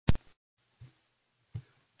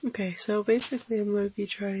Okay, so basically I'm going to be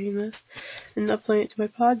trying this and uploading it to my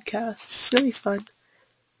podcast. It's going to be fun.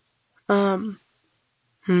 Um,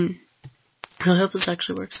 hmm. I hope this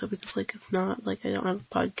actually works though, because if not, I don't have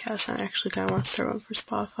a podcast, and I actually kind of want to start one for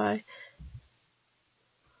Spotify.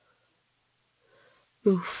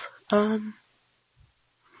 Oof.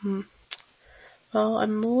 Hmm. Well,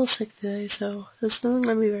 I'm a little sick today, so this is not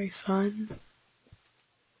going to be very fun.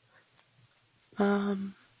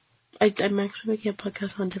 I'm actually making a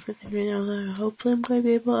podcast on a different thing right now that hopefully I'm going to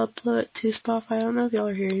be able to upload it to Spotify. I don't know if y'all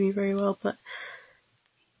are hearing me very well, but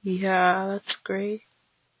yeah, that's great.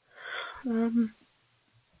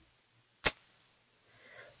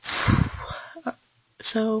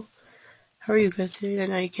 So, how are you guys doing? I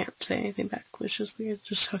know you can't say anything back, which is weird.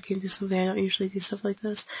 Just talking to something. I don't usually do stuff like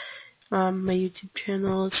this. My YouTube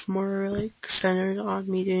channel is more centered on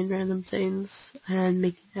me doing random things and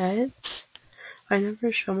making edits. I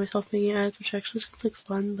never show myself making edits, which actually seems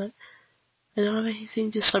fun, but I don't have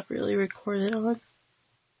anything to separately record it on. What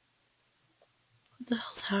the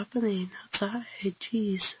hell's happening outside?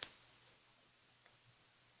 Jeez.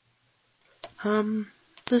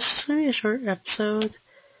 This is gonna be a short episode.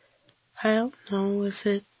 I don't know if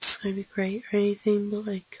it's gonna be great or anything, but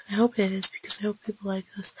I hope it is, because I hope people like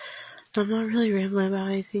this. I'm not really rambling about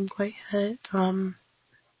anything quite yet. But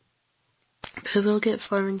it will get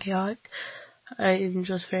fun and chaotic. I don't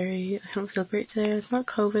feel great today. It's not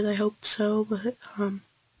COVID, I hope so, but,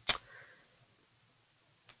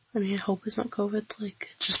 I hope it's not COVID,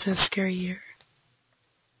 it's just been a scary year.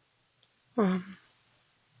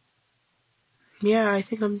 Yeah, I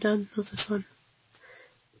think I'm done with this one.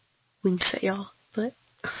 Winks at y'all, but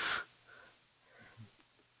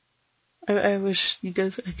I wish you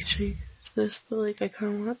guys actually this, but I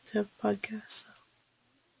kinda want to have a podcast, so.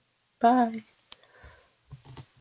 Bye.